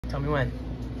Tell me when.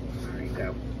 All right,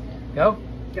 go. Go?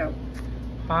 Go.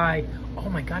 Hi. Oh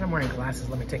my God, I'm wearing glasses.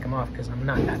 Let me take them off because I'm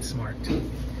not that smart.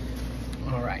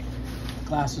 All right.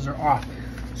 Glasses are off.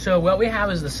 So what we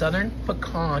have is the Southern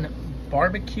Pecan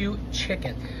Barbecue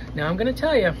Chicken. Now I'm gonna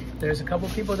tell you, there's a couple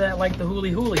people that like the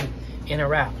hooly in a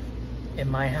wrap. It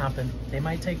might happen. They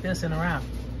might take this in a wrap.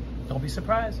 Don't be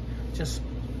surprised. Just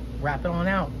wrap it on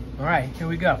out. All right, here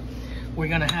we go. We're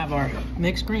gonna have our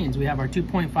mixed greens. We have our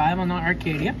 2.5 on the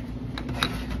Arcadia.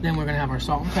 Then we're gonna have our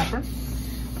salt and pepper,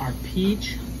 our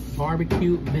peach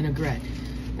barbecue vinaigrette.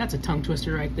 That's a tongue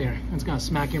twister right there. That's gonna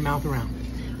smack your mouth around.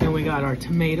 Then we got our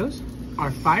tomatoes,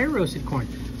 our fire roasted corn,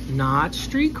 not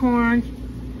street corn,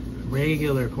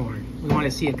 regular corn. We want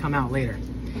to see it come out later.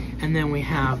 And then we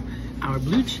have our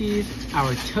blue cheese,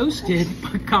 our toasted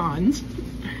pecans.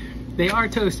 They are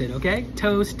toasted, okay?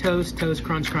 Toast, toast, toast,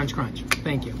 crunch, crunch, crunch.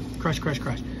 Thank you. Crush, crush,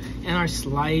 crush. And our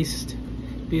sliced,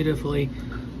 beautifully,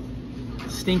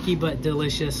 stinky but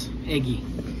delicious eggy.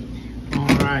 All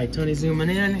right, Tony zooming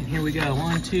in. Here we go.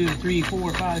 1, 2, 3,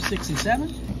 4, 5, 6, and 7.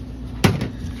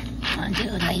 1,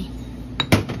 2, 3.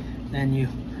 Then you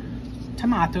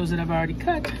tomatoes that I've already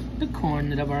cut, the corn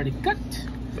that I've already cut,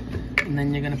 and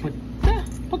then you're gonna put the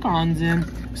pecans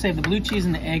in. Save the blue cheese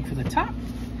and the egg for the top.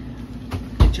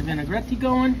 Get your vinaigrette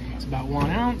going. It's about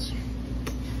 1 ounce.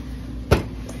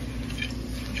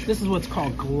 This is what's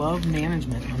called glove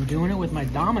management. I'm doing it with my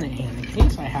dominant hand in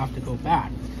case I have to go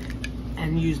back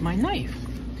and use my knife.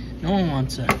 No one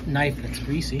wants a knife that's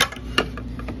greasy.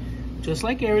 Just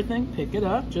like everything, pick it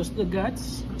up, just the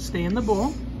guts, stay in the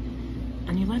bowl,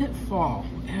 and you let it fall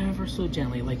ever so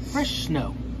gently, like fresh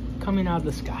snow coming out of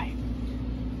the sky.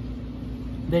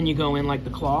 Then you go in like the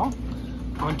claw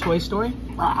on Toy Story.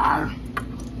 Rawr.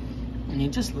 And you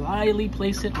just lightly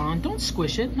place it on. Don't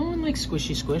squish it. No one likes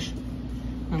squishy squish.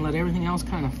 And let everything else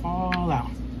kind of fall out.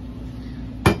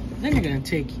 Then you're going to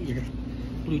take your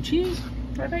blue cheese.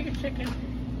 What about your chicken?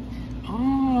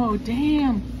 Oh,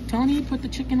 damn. Tony, put the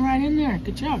chicken right in there.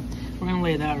 Good job. We're going to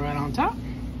lay that right on top.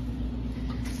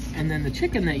 And then the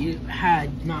chicken that you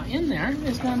had not in there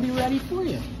is going to be ready for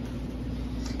you.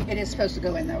 It is supposed to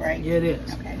go in though, right? It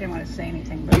is. Okay, I didn't want to say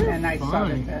anything, but then I saw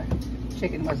that the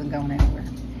chicken wasn't going anywhere.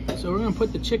 So we're going to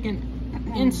put the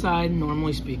chicken inside,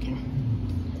 normally speaking.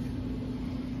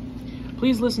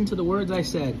 Please listen to the words I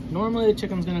said. Normally the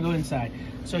chicken's going to go inside.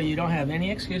 So you don't have any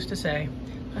excuse to say,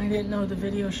 I didn't know the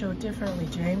video showed differently,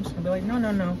 James. I'll be like, no,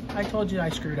 no, no. I told you I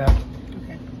screwed up.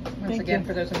 Okay. Once again,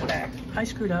 for those in the back. I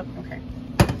screwed up. Okay.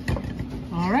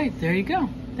 All right, there you go.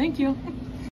 Thank you.